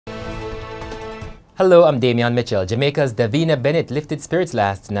Hello, I'm Damian Mitchell. Jamaica's Davina Bennett lifted spirits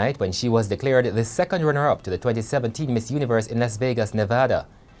last night when she was declared the second runner-up to the 2017 Miss Universe in Las Vegas, Nevada.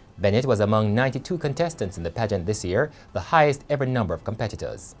 Bennett was among 92 contestants in the pageant this year, the highest ever number of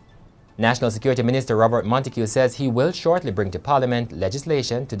competitors. National Security Minister Robert Montague says he will shortly bring to Parliament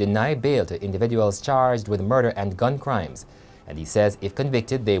legislation to deny bail to individuals charged with murder and gun crimes. And he says if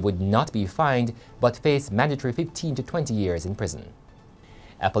convicted, they would not be fined but face mandatory 15 to 20 years in prison.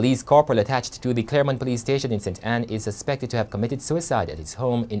 A police corporal attached to the Claremont police station in St. Anne is suspected to have committed suicide at his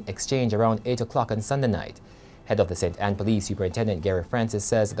home in Exchange around 8 o'clock on Sunday night. Head of the St. Anne Police Superintendent Gary Francis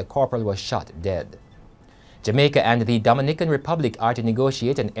says the corporal was shot dead. Jamaica and the Dominican Republic are to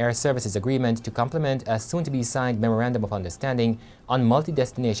negotiate an air services agreement to complement a soon-to-be-signed Memorandum of Understanding on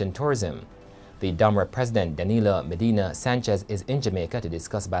multi-destination tourism. The DOMRA President Danilo Medina Sanchez is in Jamaica to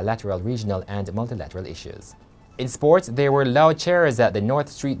discuss bilateral, regional and multilateral issues. In sports, there were loud cheers at the North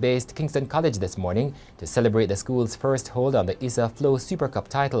Street-based Kingston College this morning to celebrate the school's first hold on the ISSA-FLOW Super Cup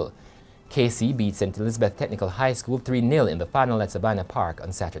title. KC beat St. Elizabeth Technical High School 3-0 in the final at Savannah Park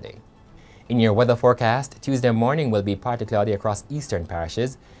on Saturday. In your weather forecast, Tuesday morning will be partly cloudy across eastern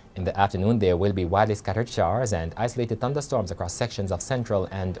parishes. In the afternoon, there will be widely scattered showers and isolated thunderstorms across sections of central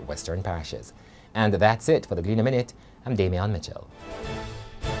and western parishes. And that's it for the Gleaner Minute. I'm Damian Mitchell.